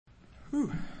Whew.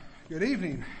 Good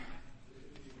evening.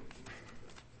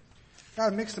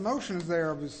 Got mixed emotions there.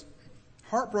 I was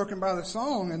heartbroken by the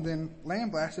song and then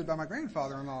lambasted by my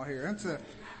grandfather-in-law here.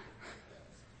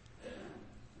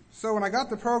 So when I got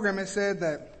the program, it said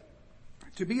that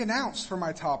to be announced for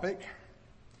my topic.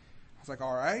 I was like,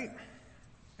 all right.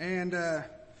 And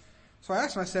so I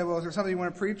asked him, I said, well, is there something you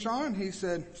want to preach on? He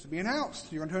said, it's to be announced.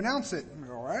 You're going to announce it. I'm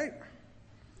like, all right.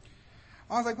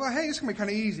 I was like, well, hey, it's going to be kind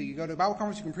of easy. You go to a Bible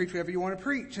conference, you can preach whatever you want to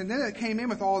preach. And then it came in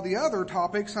with all the other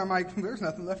topics. I'm like, there's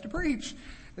nothing left to preach.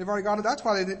 They've already got it. That's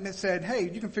why they said, hey,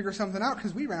 you can figure something out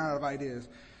because we ran out of ideas.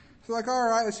 So like, all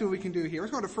right, let's see what we can do here.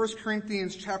 Let's go to 1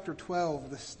 Corinthians chapter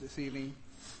 12 this evening.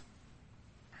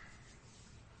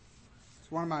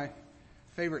 It's one of my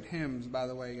favorite hymns, by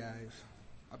the way, guys.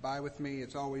 Abide with me.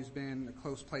 It's always been a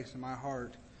close place in my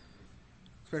heart.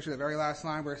 Especially the very last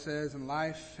line where it says, in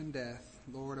life and death,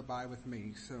 Lord, abide with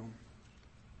me. So,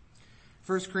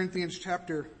 1 Corinthians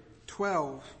chapter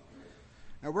 12.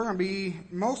 Now we're going to be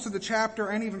most of the chapter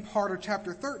and even part of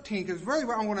chapter 13, because really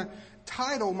what I want to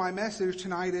title my message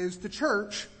tonight is The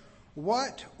Church,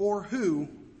 What or Who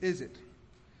Is It?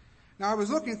 Now I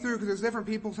was looking through, because there's different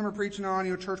people, some are preaching on,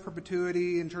 church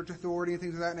perpetuity and church authority and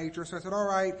things of that nature. So I said, all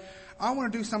right, I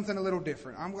want to do something a little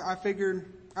different. I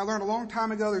figured, I learned a long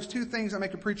time ago, there's two things that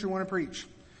make a preacher want to preach.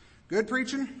 Good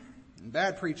preaching and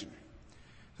bad preaching.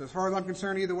 So as far as I'm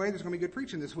concerned, either way, there's going to be good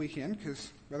preaching this weekend,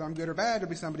 because whether I'm good or bad, there'll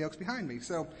be somebody else behind me.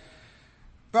 But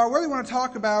what I really want to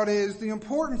talk about is the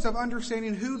importance of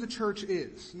understanding who the church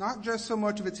is. Not just so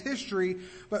much of its history,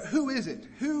 but who is it?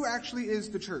 Who actually is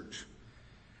the church?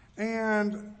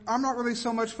 And I'm not really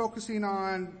so much focusing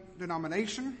on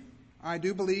denomination. I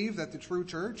do believe that the true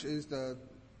church is the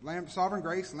Sovereign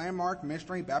Grace, Lanmark,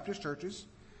 Missionary Baptist churches.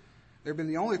 They've been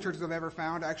the only churches I've ever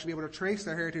found to actually be able to trace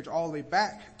their heritage all the way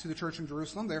back to the church in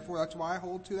Jerusalem. Therefore, that's why I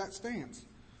hold to that stance.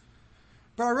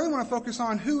 But I really want to focus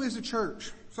on who is the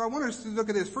church. So I want us to look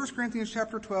at this. 1 Corinthians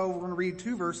chapter 12, we're going to read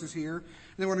 2 verses here. And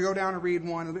then we're going to go down and read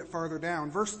one a bit farther down.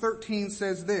 Verse 13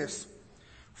 says this,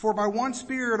 for by one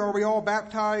Spirit are we all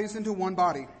baptized into one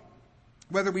body,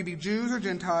 whether we be Jews or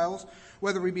Gentiles,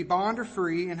 whether we be bond or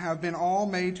free, and have been all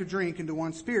made to drink into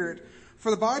one Spirit. For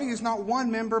the body is not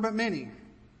one member, but many.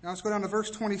 Now let's go down to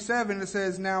verse 27, and it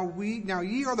says, Now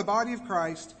ye are the body of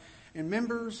Christ, and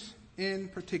members in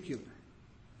particular.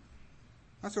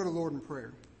 Let's go to the Lord in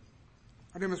prayer.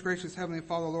 Our dear most gracious Heavenly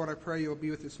Father, Lord, I pray you'll be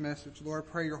with this message. Lord,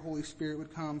 I pray your Holy Spirit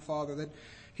would come, Father, that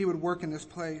he would work in this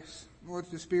place. Lord,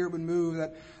 the Spirit would move,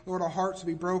 that, Lord, our hearts would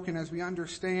be broken as we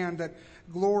understand that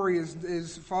glory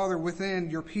is, Father,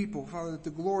 within your people. Father, that the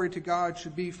glory to God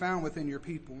should be found within your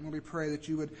people. And Lord, we pray that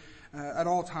you would, at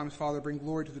all times, Father, bring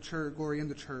glory to the church, glory in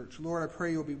the church. Lord, I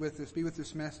pray you'll be with us, be with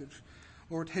this message.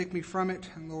 Lord, take me from it,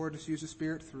 and Lord, just use the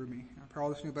Spirit through me. I pray all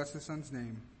this in your blessed Son's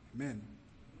name. Amen.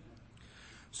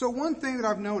 So one thing that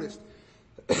I've noticed,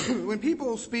 when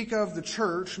people speak of the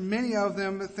church, many of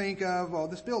them think of, well,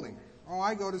 this building. Oh,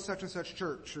 I go to such and such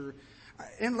church. Or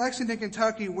in Lexington,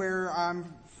 Kentucky, where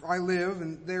I live,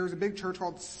 and there's a big church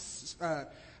called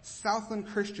Southland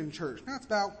Christian Church. Now it's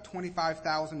about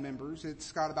 25,000 members.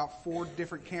 It's got about 4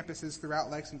 different campuses throughout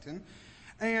Lexington.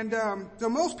 And so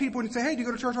most people, when you say, hey, do you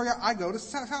go to church? Oh, yeah, I go to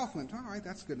Southland. All right,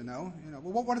 that's good to know.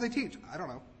 Well, what do they teach? I don't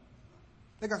know.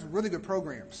 They got some really good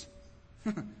programs.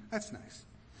 That's nice.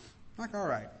 Like, all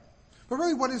right. But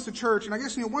really, what is the church? And I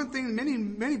guess, one thing,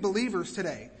 many believers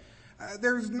today,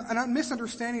 there's a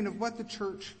misunderstanding of what the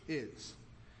church is.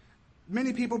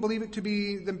 Many people believe it to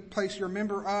be the place you're a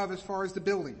member of as far as the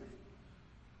building.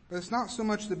 But it's not so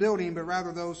much the building, but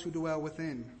rather those who dwell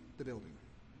within the building.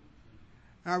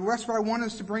 Now, that's what I want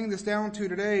us to bring this down to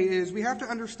today is we have to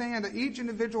understand that each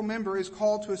individual member is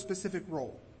called to a specific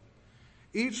role.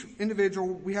 Each individual,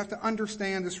 we have to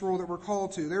understand this role that we're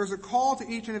called to. There's a call to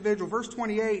each individual. Verse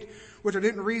 28, which I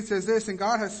didn't read, says this, and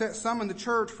God has set some in the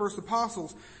church, first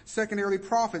apostles, secondarily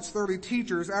prophets, thirdly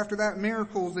teachers, after that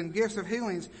miracles and gifts of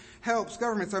healings, helps,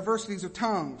 governments, diversities of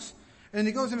tongues. And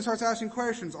he goes in and starts asking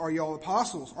questions. Are you all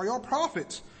apostles? Are you all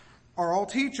prophets? Are all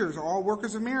teachers? Are all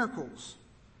workers of miracles?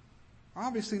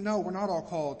 Obviously, no, we're not all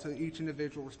called to each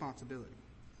individual responsibility.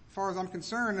 As far as I'm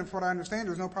concerned, and from what I understand,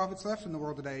 there's no prophets left in the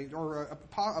world today, or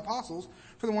apostles.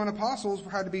 For the one apostles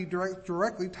had to be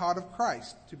directly taught of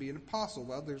Christ to be an apostle.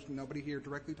 Well, there's nobody here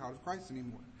directly taught of Christ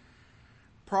anymore.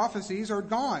 Prophecies are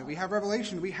gone. We have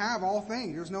revelation. We have all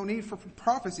things. There's no need for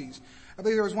prophecies. I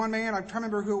believe there was one man, I can't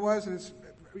remember who it was, and it's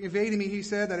evading me. He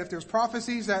said that if there's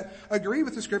prophecies that agree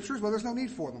with the scriptures, well, there's no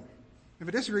need for them. If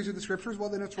it disagrees with the scriptures, well,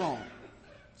 then it's wrong.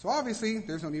 So obviously,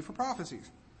 there's no need for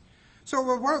prophecies. So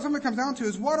what something comes down to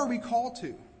is, what are we called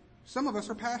to? Some of us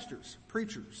are pastors,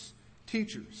 preachers,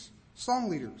 teachers, song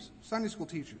leaders, Sunday school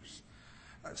teachers.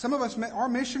 Some of us, our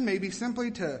mission may be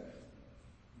simply to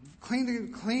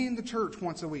clean the church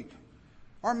once a week.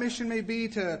 Our mission may be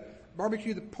to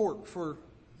barbecue the pork for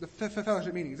the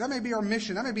fellowship meetings. That may be our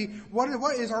mission. That may be, what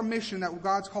is our mission that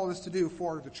God's called us to do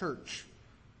for the church?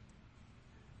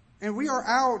 And we are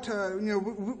out,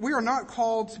 we are not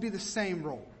called to be the same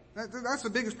role. That's the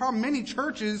biggest problem. Many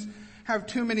churches have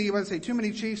too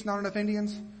many chiefs, not enough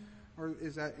Indians. Or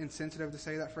is that insensitive to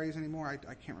say that phrase anymore?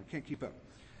 I can't keep up.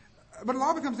 But a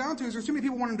lot of it comes down to is there's too many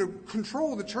people wanting to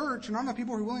control the church and not enough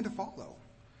people who are willing to follow.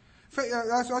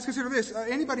 Let's consider this.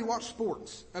 Anybody watch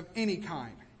sports of any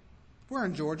kind? We're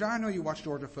in Georgia. I know you watch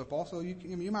Georgia football, so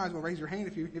you might as well raise your hand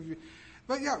if you.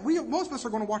 But yeah, most of us are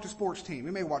going to watch a sports team.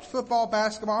 We may watch football,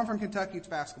 basketball. I'm from Kentucky. It's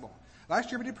basketball. Last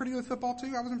year we did pretty good with football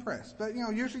too. I was impressed. But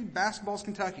usually basketball's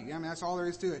Kentucky. I mean, that's all there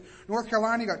is to it. North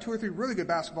Carolina, you got 2 or 3 really good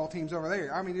basketball teams over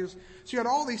there. I mean, so you got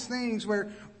all these things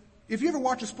where if you ever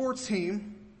watch a sports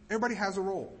team, everybody has a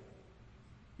role.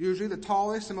 Usually the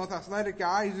tallest and most athletic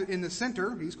guy is in the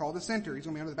center. He's called the center. He's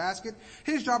going to be under the basket.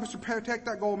 His job is to protect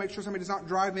that goal, make sure somebody does not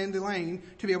drive in the lane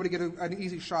to be able to get an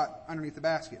easy shot underneath the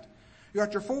basket. You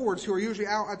got your forwards who are usually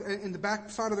out in the back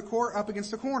side of the court up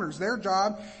against the corners. Their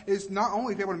job is not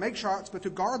only to be able to make shots, but to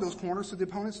guard those corners so the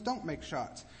opponents don't make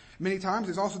shots. Many times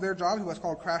it's also their job, what's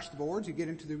called crash the boards. You get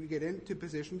into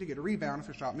position to get a rebound if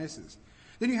a shot misses.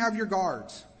 Then you have your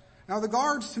guards. Now the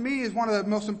guards to me is one of the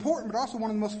most important, but also one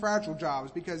of the most fragile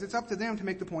jobs because it's up to them to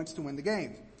make the points to win the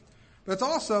game. But it's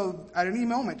also, at any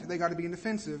moment, they got to be in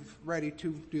defensive, ready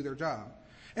to do their job.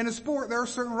 In a sport, there are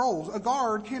certain roles. A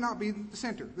guard cannot be the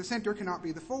center. The center cannot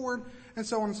be the forward, and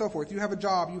so on and so forth. You have a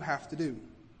job you have to do.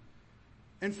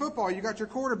 In football, you got your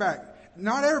quarterback.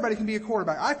 Not everybody can be a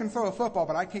quarterback. I can throw a football,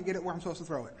 but I can't get it where I'm supposed to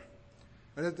throw it.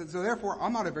 So therefore,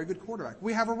 I'm not a very good quarterback.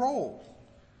 We have a role.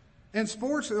 In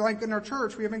sports, like in our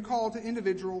church, we have been called to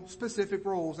individual, specific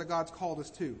roles that God's called us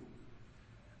to.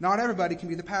 Not everybody can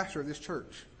be the pastor of this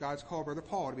church. God's called Brother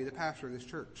Paul to be the pastor of this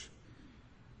church.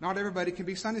 Not everybody can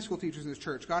be Sunday school teachers in this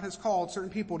church. God has called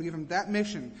certain people to give them that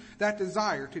mission, that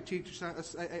desire to teach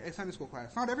a Sunday school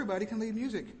class. Not everybody can lead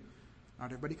music. Not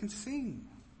everybody can sing.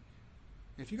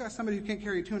 If you got somebody who can't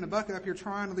carry a tune in a bucket up here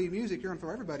trying to lead music, you're going to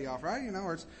throw everybody off, right?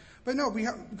 But no,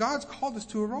 God's called us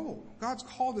to a role. God's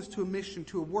called us to a mission,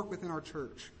 to a work within our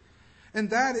church.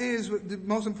 And that is the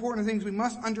most important things. We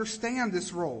must understand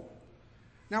this role.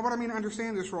 Now, what I mean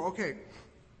understand this role, okay.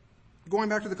 Going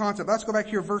back to the concept, let's go back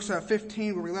here, verse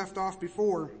 15, where we left off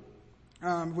before,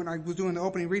 when I was doing the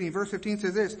opening reading. Verse 15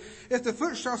 says this, if the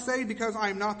foot shall say, because I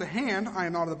am not the hand, I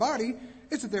am not of the body,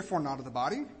 is it therefore not of the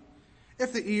body?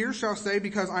 If the ear shall say,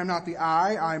 because I am not the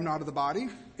eye, I am not of the body,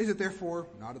 is it therefore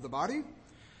not of the body?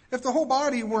 If the whole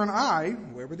body were an eye,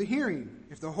 where would the hearing?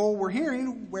 If the whole were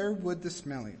hearing, where would the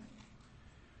smelling?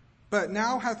 But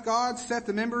now hath God set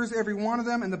the members, every one of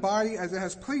them, in the body as it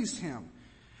has pleased him.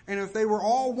 And if they were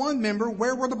all one member,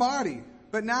 where were the body?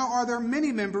 But now are there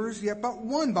many members, yet but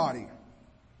one body.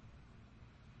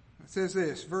 It says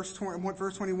this, verse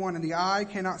 21, and the eye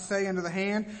cannot say unto the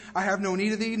hand, I have no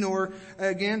need of thee, nor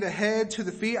again the head to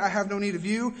the feet, I have no need of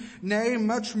you. Nay,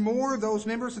 much more those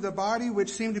members of the body which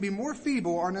seem to be more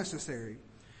feeble are necessary.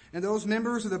 And those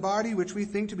members of the body which we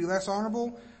think to be less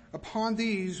honorable, upon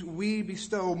these we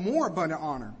bestow more abundant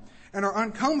honor. And our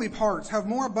uncomely parts have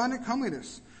more abundant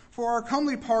comeliness. For our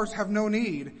comely parts have no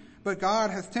need, but God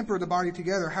hath tempered the body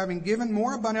together, having given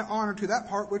more abundant honor to that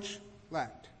part which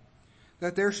lacked.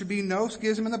 That there should be no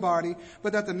schism in the body,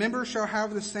 but that the members shall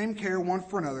have the same care one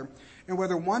for another. And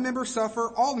whether one member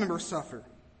suffer, all members suffer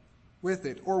with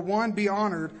it. Or one be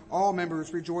honored, all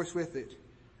members rejoice with it.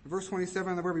 Verse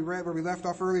 27, where we left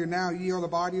off earlier, now ye are the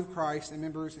body of Christ, and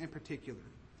members in particular.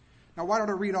 Now why don't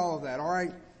I read all of that, all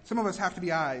right? Some of us have to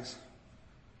be eyes.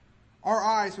 Our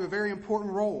eyes have a very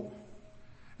important role.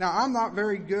 Now, I'm not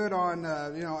very good on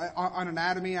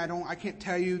anatomy. I can't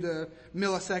tell you the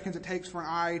milliseconds it takes for an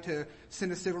eye to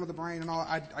send a signal to the brain and all.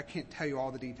 I can't tell you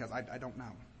all the details. I don't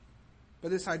know. But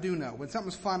this I do know. When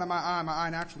something's flying on my eye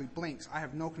naturally blinks. I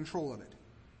have no control of it.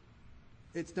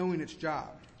 It's doing its job.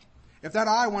 If that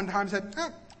eye one time said,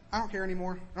 I don't care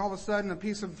anymore, and all of a sudden a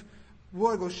piece of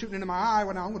wood goes shooting into my eye,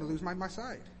 well, now I'm going to lose my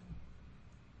sight.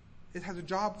 It has a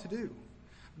job to do.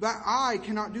 That eye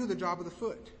cannot do the job of the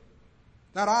foot.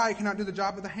 That eye cannot do the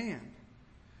job of the hand.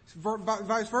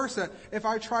 Vice versa. If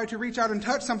I try to reach out and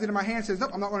touch something and my hand says,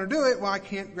 nope, I'm not going to do it, well, I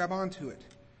can't grab onto it.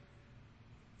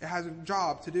 It has a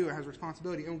job to do. It has a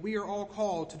responsibility. And we are all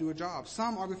called to do a job.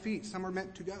 Some are the feet. Some are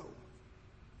meant to go.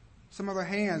 Some other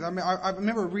hands. I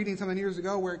remember reading something years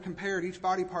ago where it compared each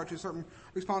body part to a certain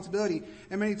responsibility.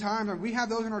 And many times we have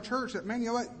those in our church that, man, you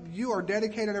know what? You are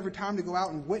dedicated every time to go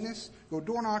out and witness, go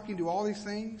door knocking, do all these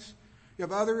things. You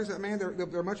have others that, man,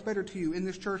 they're much better to you in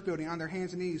this church building on their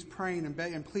hands and knees, praying and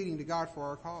begging and pleading to God for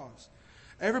our cause.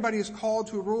 Everybody is called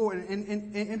to a role, and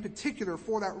in particular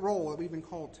for that role that we've been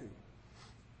called to.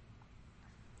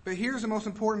 But here's the most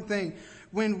important thing.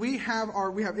 When we have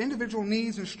individual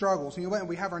needs and struggles, you know what? And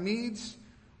we have our needs,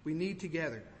 we need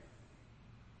together.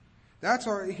 I'm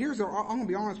going to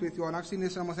be honest with you, and I've seen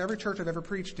this in almost every church I've ever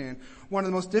preached in. One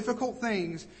of the most difficult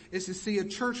things is to see a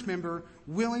church member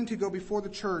willing to go before the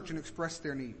church and express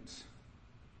their needs.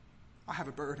 I have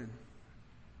a burden.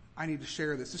 I need to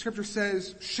share this. The scripture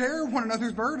says, share one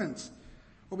another's burdens.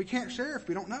 Well, we can't share if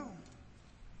we don't know.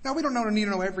 Now, we don't need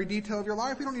to know every detail of your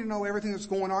life. We don't need to know everything that's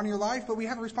going on in your life, but we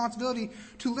have a responsibility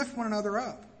to lift one another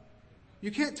up.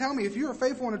 You can't tell me if you're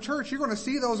faithful in a church, you're going to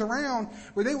see those around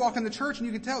where they walk in the church and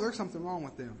you can tell there's something wrong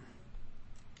with them.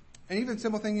 And even a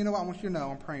simple thing, you know what, I want you to know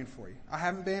I'm praying for you. I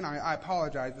haven't been, I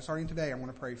apologize, but starting today, I'm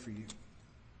going to pray for you.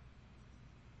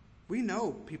 We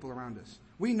know people around us.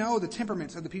 We know the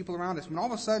temperaments of the people around us. When all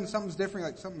of a sudden something's different,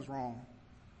 like something's wrong.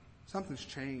 Something's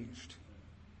changed.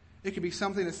 It could be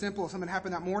something as simple as something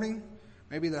happened that morning.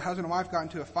 Maybe the husband and wife got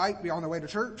into a fight on their way to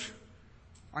church.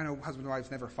 I know husband and wives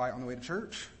never fight on the way to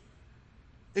church.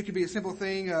 It could be a simple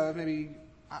thing of maybe,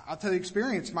 I'll tell you the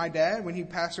experience. My dad, when he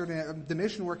pastored the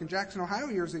mission work in Jackson, Ohio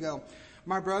years ago,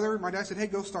 my dad said, hey,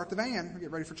 go start the van. We'll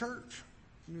get ready for church.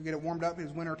 We'll get it warmed up. It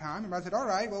was winter time. And I said, all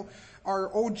right, well,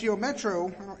 our old Geo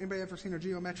Metro, anybody ever seen a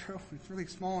Geo Metro? It's really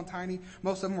small and tiny.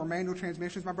 Most of them were manual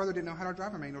transmissions. My brother didn't know how to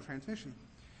drive a manual transmission.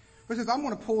 But he says, I'm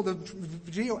going to pull the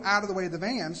Geo out of the way of the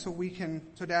van so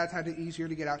Dad's had it easier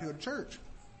to get out to go to church.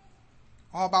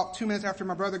 All about 2 minutes after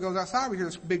my brother goes outside, we hear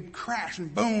this big crash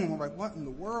and boom. We're like, what in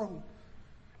the world?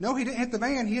 No, he didn't hit the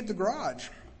van. He hit the garage.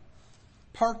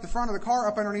 Parked the front of the car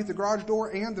up underneath the garage door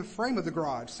and the frame of the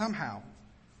garage somehow.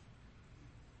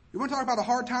 You want to talk about a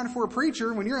hard time for a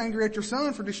preacher when you're angry at your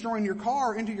son for destroying your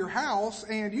car into your house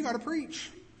and you got to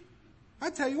preach. I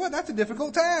tell you what, that's a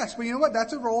difficult task. But you know what?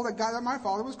 That's a role that my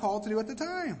father was called to do at the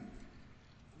time.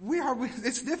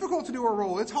 It's difficult to do a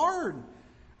role. It's hard.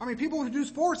 I mean, people who do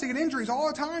sports, they get injuries all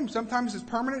the time. Sometimes it's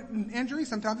permanent injury.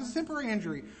 Sometimes it's temporary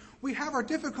injury. We have our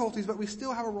difficulties, but we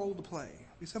still have a role to play.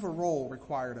 We still have a role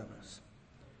required of us.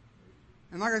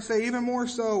 And like I say, even more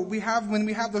so when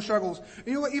we have those struggles.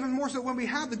 You know what? Even more so when we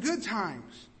have the good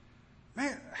times.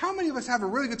 Man, how many of us have a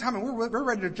really good time and we're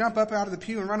ready to jump up out of the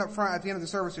pew and run up front at the end of the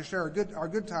service to share our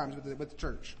good times with the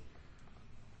church?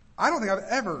 I don't think I've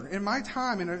ever, in my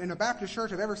time in a Baptist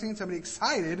church, I've ever seen somebody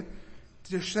excited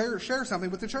to share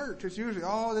something with the church. It's usually,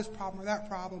 this problem or that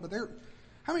problem. But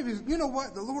how many of you know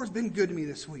what? The Lord's been good to me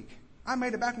this week. I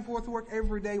made it back and forth to work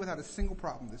every day without a single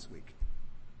problem this week.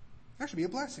 That should be a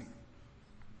blessing.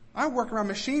 I work around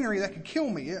machinery that could kill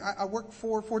me. I work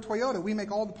for Toyota. We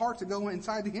make all the parts that go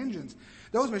inside the engines.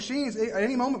 Those machines, at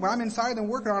any moment when I'm inside them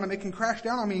working on them, it can crash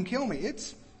down on me and kill me.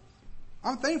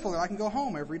 I'm thankful that I can go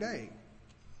home every day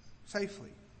safely.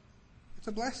 It's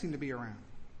a blessing to be around.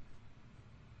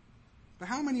 But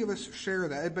how many of us share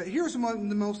that? But here's the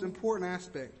most important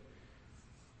aspect.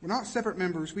 We're not separate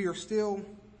members. We are still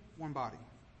one body.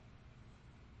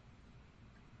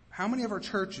 How many of our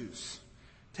churches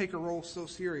take a role so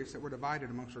serious that we're divided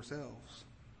amongst ourselves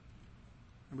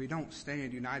and we don't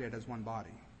stand united as one body?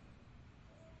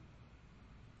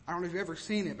 I don't know if you've ever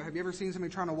seen it, but have you ever seen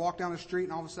somebody trying to walk down the street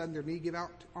and all of a sudden their knee give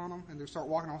out on them and they start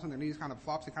walking, all of a sudden their knees kind of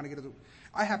flops and kind of get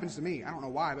it happens to me. I don't know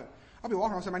why, but I'll be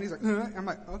walking, all of a sudden my knees like, I'm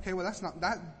like, okay, well that's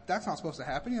not supposed to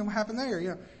happen. What happened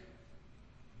there?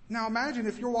 Now imagine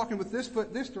if you're walking with this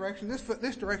foot this direction, this foot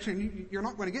this direction, you're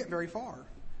not going to get very far.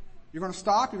 You're going to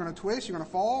stop, you're going to twist, you're going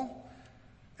to fall.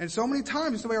 And so many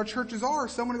times, it's the way our churches are.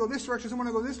 Someone to go this direction, someone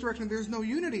to go this direction. There's no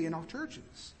unity in our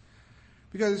churches.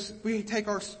 Because we take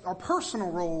our personal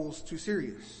roles too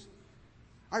serious.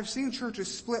 I've seen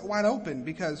churches split wide open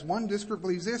because this group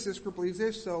believes this group believes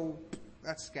this, so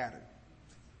that's scattered.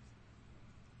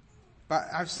 But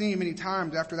I've seen many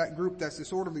times after that group that's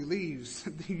disorderly leaves,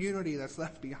 the unity that's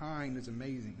left behind is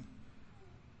amazing.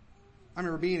 I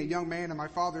remember being a young man in my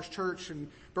father's church in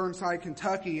Burnside,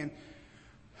 Kentucky, and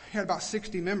he had about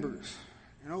 60 members,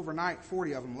 and overnight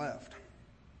 40 of them left.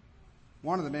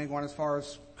 One of the men going as far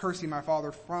as cursing my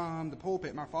father from the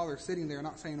pulpit. My father sitting there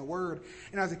not saying a word.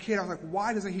 And as a kid, I was like,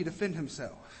 why doesn't he defend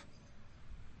himself?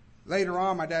 Later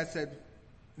on, my dad said,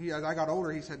 as I got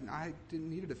older, he said, I didn't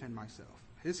need to defend myself.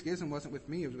 His schism wasn't with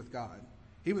me, it was with God.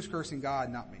 He was cursing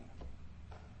God, not me.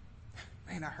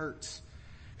 Man, that hurts.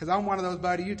 Because I'm one of those,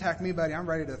 buddy, you attack me, buddy, I'm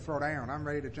ready to throw down. I'm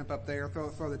ready to jump up there,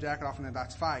 throw the jacket off, and then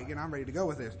let's fight. You know, I'm ready to go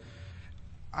with this.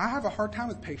 I have a hard time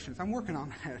with patience. I'm working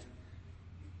on that.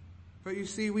 But you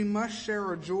see, we must share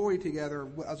our joy together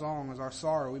as long as our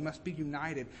sorrow. We must be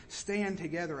united, stand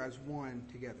together as one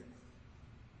together.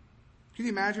 Can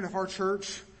you imagine if our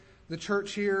church, the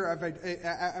church here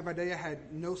at Vidalia,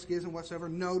 had no schism whatsoever,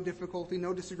 no difficulty,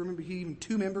 no disagreement between even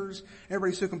two members,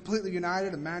 everybody so completely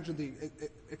united? Imagine the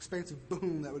expansive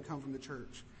boom that would come from the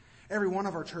church. Every one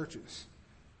of our churches.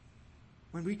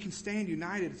 When we can stand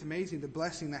united, it's amazing the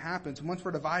blessing that happens. And once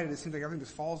we're divided, it seems like everything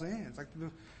just falls in. It's like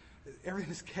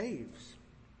everything just caves.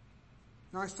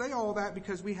 Now I say all that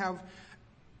because we have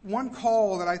one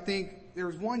call that I think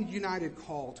there's one united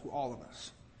call to all of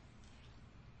us.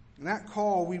 And that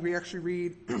call we actually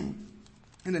read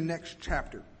in the next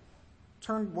chapter.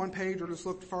 Turn one page or just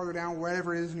look farther down,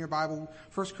 wherever it is in your Bible,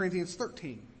 1 Corinthians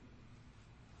 13.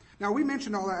 Now we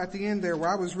mentioned all that at the end there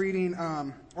where I was reading,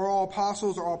 are all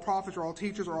apostles, are all prophets, are all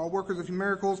teachers, are all workers of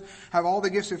miracles, have all the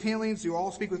gifts of healings, do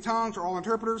all speak with tongues, are all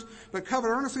interpreters, but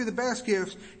covet earnestly the best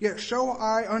gifts, yet show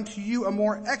I unto you a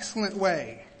more excellent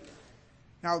way.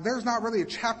 Now, there's not really a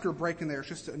chapter break in there. It's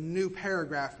just a new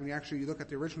paragraph when you actually look at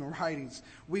the original writings.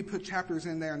 We put chapters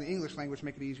in there in the English language to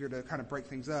make it easier to kind of break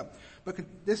things up. But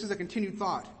this is a continued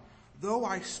thought. Though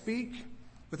I speak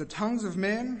with the tongues of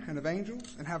men and of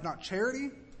angels and have not charity,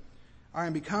 I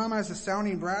am become as a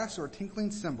sounding brass or a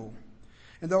tinkling cymbal.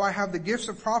 And though I have the gifts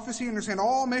of prophecy and understand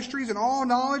all mysteries and all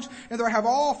knowledge, and though I have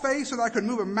all faith so that I could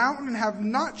move a mountain and have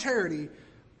not charity,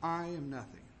 I am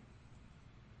nothing.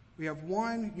 We have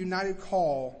one united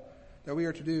call that we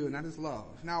are to do, and that is love.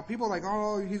 Now, people are like,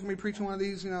 oh, he's going to be preaching one of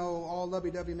these, all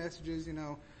lovey-dovey messages,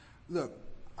 Look,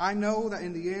 I know that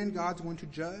in the end, God's going to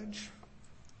judge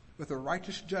with a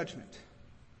righteous judgment.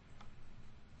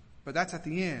 But that's at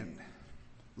the end.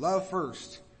 Love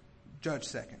first, judge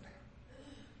second.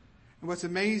 And what's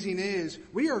amazing is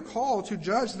we are called to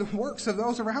judge the works of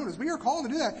those around us. We are called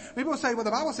to do that. People say, well, the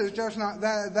Bible says, judge not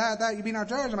that you be not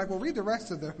judged. I'm like, well, read the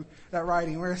rest of that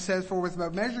writing where it says, for with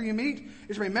the measure you meet,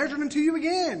 it shall be measured unto you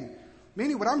again.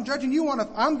 Meaning, what I'm judging you on, if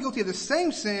I'm guilty of the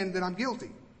same sin, then I'm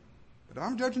guilty. But if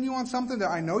I'm judging you on something that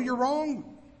I know you're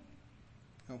wrong,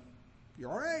 you're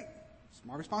all right. It's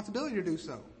my responsibility to do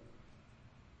so.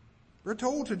 We're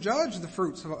told to judge the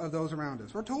fruits of those around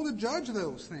us. We're told to judge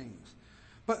those things.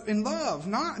 But in love,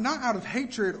 not out of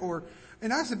hatred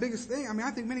and that's the biggest thing. I mean,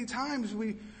 I think many times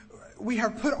we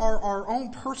have put our own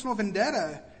personal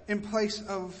vendetta in place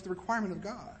of the requirement of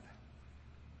God.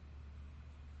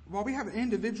 While we have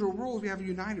individual roles, we have a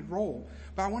united role.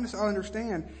 But I want us to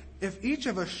understand, if each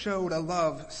of us showed a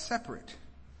love separate,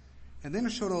 and then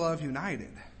showed a love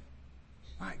united,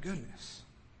 my goodness.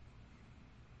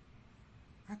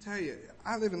 I tell you,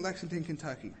 I live in Lexington,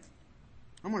 Kentucky.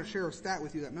 I'm going to share a stat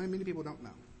with you that many people don't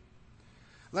know.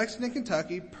 Lexington,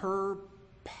 Kentucky, per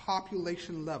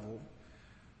population level,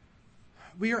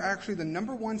 we are actually the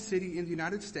number one city in the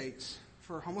United States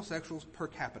for homosexuals per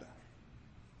capita.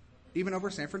 Even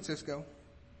over San Francisco,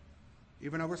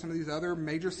 even over some of these other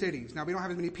major cities. Now, we don't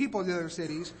have as many people as the other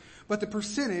cities, but the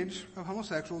percentage of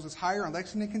homosexuals is higher in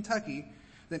Lexington, Kentucky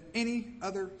than any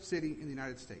other city in the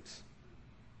United States.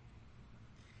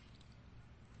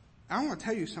 I want to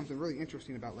tell you something really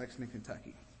interesting about Lexington,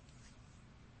 Kentucky.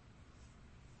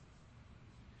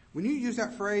 When you use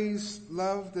that phrase,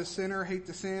 love the sinner, hate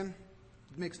the sin,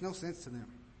 it makes no sense to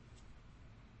them.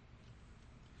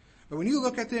 But when you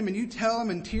look at them and you tell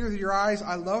them in tears of your eyes,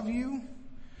 I love you,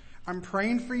 I'm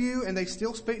praying for you, and they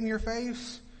still spit in your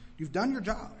face, you've done your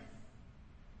job.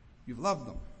 You've loved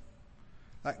them.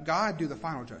 Let God do the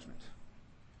final judgment.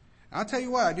 I'll tell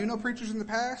you what, I do know preachers in the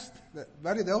past that,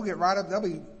 buddy, they'll get right up, they'll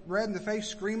be red in the face,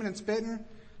 screaming and spitting.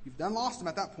 You've done lost them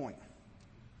at that point.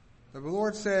 The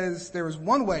Lord says there is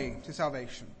one way to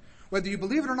salvation. Whether you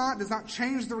believe it or not does not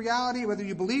change the reality. Whether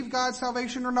you believe God's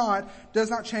salvation or not does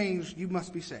not change. You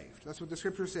must be saved. That's what the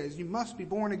scripture says. You must be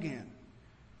born again.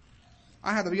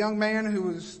 I had a young man who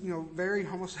was, very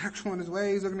homosexual in his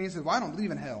ways. Looked at me and said, well, I don't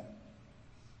believe in hell. I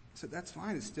said, that's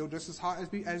fine. It's still just as hot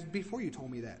as before you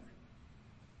told me that.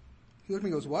 He looked at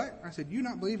me and goes, what? I said, you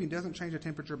not believing doesn't change the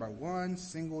temperature by 1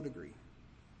 single degree.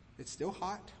 It's still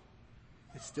hot.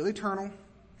 It's still eternal.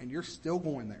 And you're still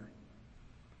going there.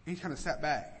 And he kind of sat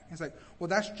back. He's like, well,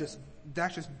 that's just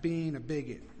being a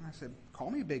bigot. I said,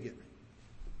 call me a bigot.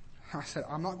 I said,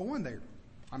 I'm not going there.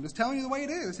 I'm just telling you the way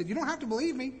it is. I said, you don't have to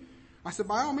believe me. I said,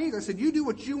 by all means. I said, you do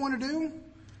what you want to do. I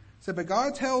said, but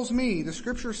God tells me, the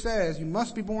scripture says, you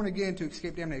must be born again to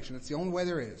escape damnation. That's the only way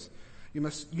there is. You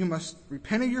must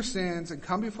repent of your sins and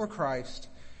come before Christ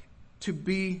to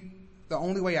be the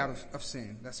only way out of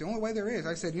sin. That's the only way there is.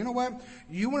 I said, you know what?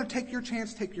 You want to take your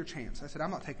chance, take your chance. I said,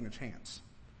 I'm not taking a chance.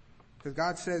 Because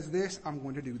God says this, I'm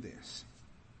going to do this.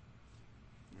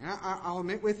 I'll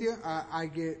admit with you, I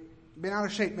get been out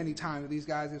of shape many times with these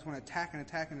guys. Just want to attack and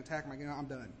attack and attack. I'm like, I'm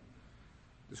done.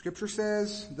 The scripture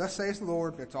says, thus saith the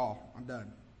Lord, that's all. I'm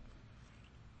done.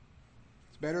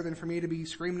 It's better than for me to be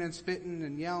screaming and spitting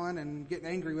and yelling and getting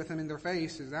angry with them in their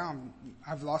face. Is now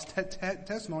I've lost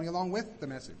testimony along with the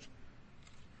message.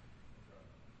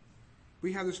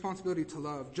 We have the responsibility to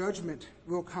love. Judgment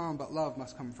will come, but love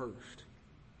must come first.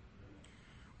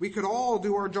 We could all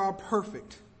do our job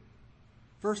perfect.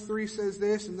 Verse 3 says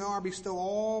this, and though I bestow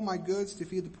all my goods to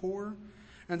feed the poor,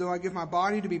 and though I give my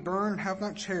body to be burned and have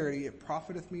not charity, it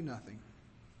profiteth me nothing.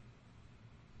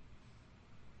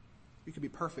 We could be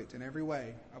perfect in every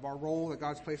way of our role that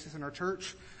God's placed us in our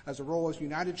church. As a role as a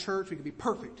united church, we could be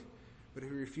perfect. But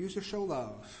if we refuse to show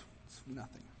love, it's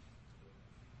nothing.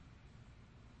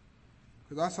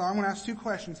 So that's why I'm going to ask two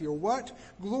questions here. What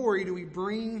glory do we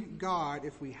bring God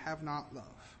if we have not love?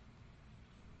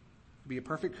 Be a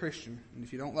perfect Christian, and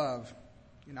if you don't love,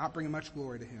 you're not bringing much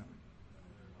glory to Him.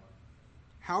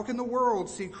 How can the world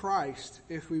see Christ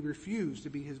if we refuse to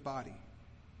be His body?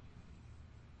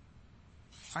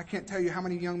 I can't tell you how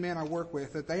many young men I work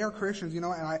with that they are Christians, and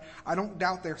I don't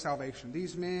doubt their salvation.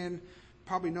 These men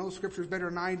probably know scriptures better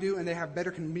than I do, and they have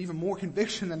even more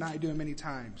conviction than I do many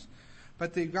times.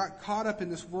 But they got caught up in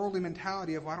this worldly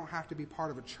mentality of, well, I don't have to be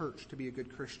part of a church to be a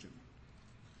good Christian.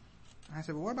 And I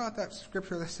said, well, what about that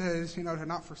scripture that says, to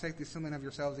not forsake the assembling of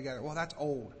yourselves together? Well, that's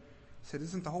old. I said,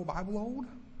 isn't the whole Bible old?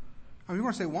 I mean, you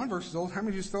want to say one verse is old. How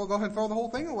many of you go ahead and throw the whole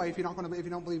thing away if you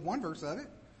don't believe one verse of it?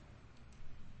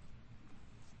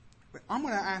 But I'm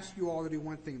going to ask you all to do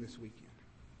one thing this weekend.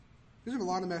 There's a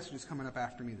lot of messages coming up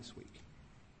after me this week.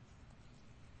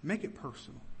 Make it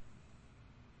personal.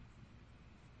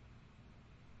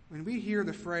 When we hear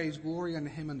the phrase, glory unto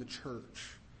Him in the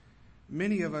church,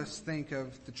 many of us think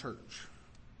of the church.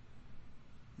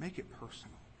 Make it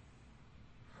personal.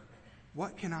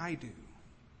 What can I do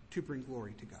to bring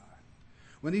glory to God?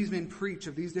 When these men preach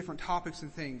of these different topics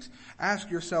and things, ask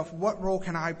yourself, what role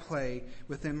can I play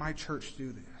within my church to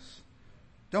do this?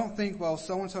 Don't think, well,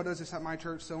 so-and-so does this at my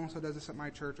church, so-and-so does this at my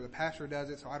church, or the pastor does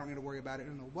it, so I don't need to worry about it.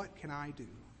 No, what can I do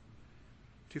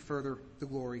to further the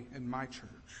glory in my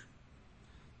church?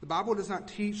 The Bible does not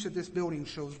teach that this building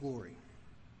shows glory.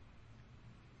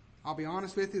 I'll be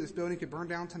honest with you, this building could burn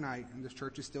down tonight, and this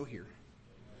church is still here.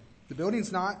 The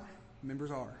building's not,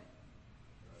 members are.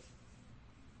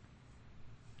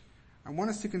 I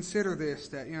want us to consider this,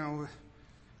 that,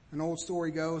 an old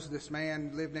story goes, this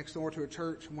man lived next door to a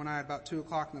church. One night about 2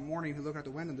 o'clock in the morning, he looked out the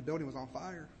window and the building was on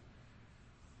fire.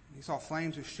 And he saw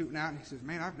flames just shooting out, and he says,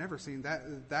 man, I've never seen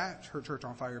that church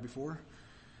on fire before.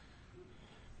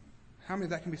 How many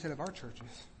of that can be said of our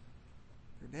churches?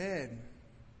 They're dead.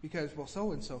 Because, well,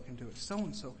 so-and-so can do it,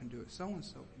 so-and-so can do it,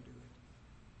 so-and-so can do it.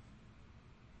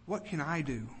 What can I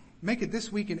do? Make it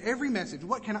this week in every message.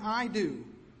 What can I do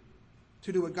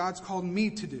to do what God's called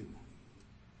me to do?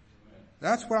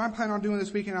 That's what I'm planning on doing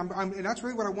this weekend. And that's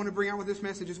really what I want to bring out with this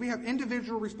message is we have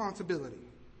individual responsibility.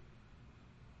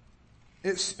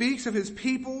 It speaks of His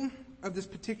people, of this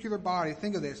particular body.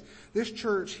 Think of this. This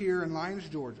church here in Lyons,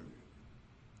 Georgia,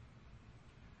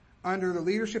 under the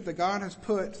leadership that God has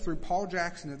put through Paul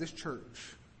Jackson of this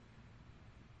church,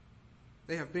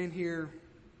 they have been here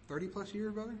 30 plus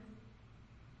years, brother?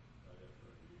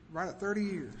 Right at 30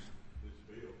 years.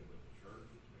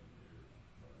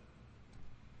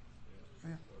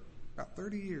 Yeah. About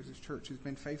 30 years this church has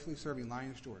been faithfully serving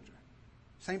Lyons, Georgia.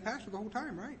 Same pastor the whole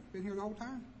time, right? Been here the whole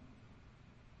time.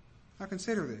 Now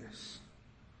consider this.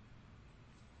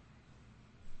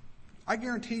 I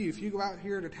guarantee you, if you go out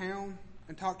here to town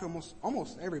and talk to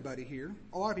almost everybody here,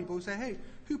 a lot of people who say, hey,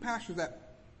 who pastors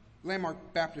that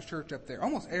Landmark Baptist Church up there?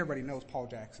 Almost everybody knows Paul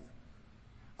Jackson.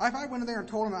 If I went in there and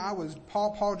told them that I was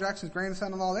Paul Jackson's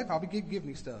grandson-in-law, they'd probably give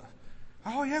me stuff.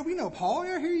 Oh, yeah, we know Paul.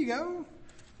 Yeah, here you go.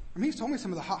 I mean, he's told me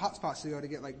some of the hot spots to go to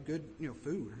get like good,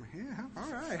 food. I'm like, yeah,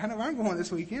 all right. I know where I'm going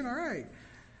this weekend. All right.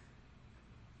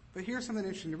 But here's something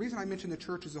interesting. The reason I mention the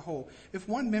church as a whole, if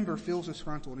one member feels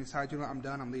disgruntled and decides, I'm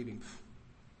done, I'm leaving,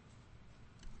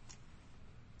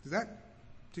 does that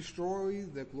destroy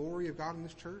the glory of God in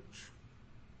this church?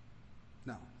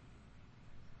 No.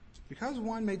 Because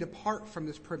one may depart from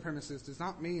this premises does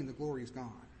not mean the glory is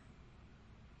gone.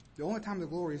 The only time the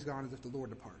glory is gone is if the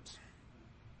Lord departs.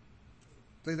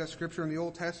 I believe that scripture in the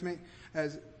Old Testament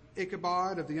as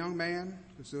Ichabod of the young man,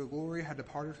 because the glory had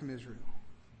departed from Israel.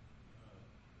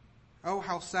 Oh,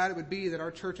 how sad it would be that our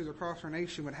churches across our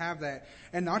nation would have that.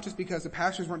 And not just because the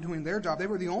pastors weren't doing their job. They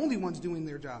were the only ones doing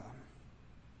their job.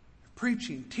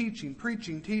 Preaching,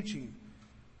 teaching.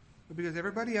 But because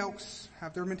everybody else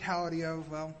have their mentality of,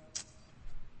 well,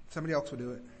 somebody else will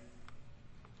do it.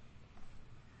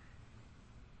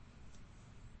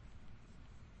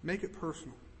 Make it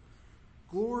personal.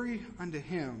 Glory unto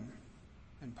him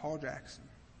and Paul Jackson.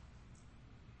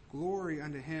 Glory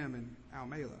unto him and Al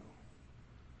Malo.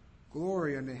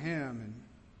 Glory unto him and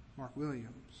Mark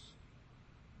Williams.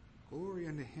 Glory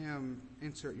unto him,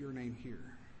 insert your name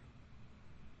here.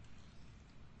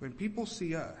 When people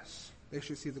see us, they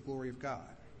should see the glory of God.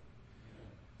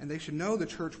 And they should know the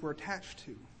church we're attached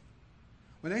to.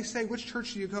 When they say, which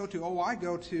church do you go to? Oh, I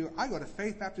go to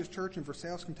Faith Baptist Church in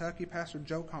Versailles, Kentucky, Pastor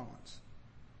Joe Collins.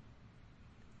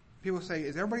 People say,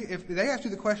 if they ask you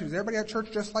the question, is everybody at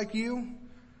church just like you?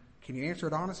 Can you answer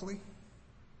it honestly?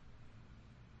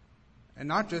 And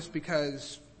not just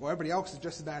because, well, everybody else is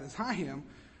just as bad as I am.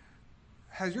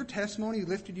 Has your testimony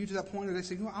lifted you to that point where they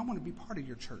say, I want to be part of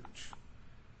your church?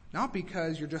 Not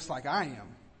because you're just like I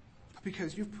am, but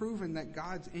because you've proven that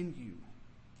God's in you.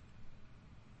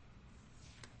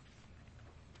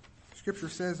 Scripture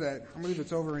says that, I believe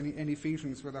it's over in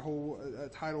Ephesians, where the whole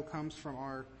title comes from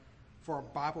for our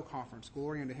Bible conference,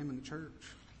 Glory unto him in the church.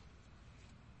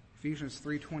 Ephesians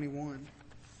 3:21.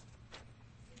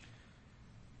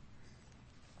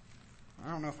 I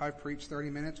don't know if I've preached 30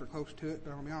 minutes or close to it,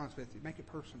 but I'll be honest with you. Make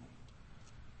it personal.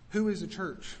 Who is the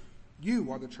church?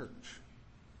 You are the church.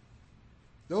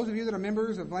 Those of you that are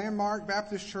members of Lanmark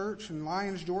Baptist Church in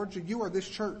Lyons, Georgia, you are this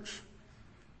church.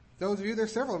 Those of you,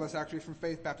 there's several of us actually from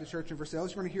Faith Baptist Church in Versailles.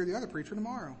 You're going to hear the other preacher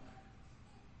tomorrow.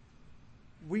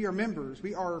 We are members.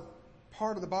 We are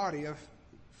part of the body of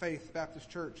Faith Baptist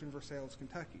Church in Versailles,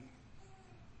 Kentucky.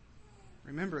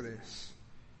 Remember this.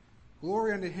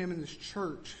 Glory unto him in this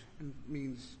church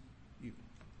means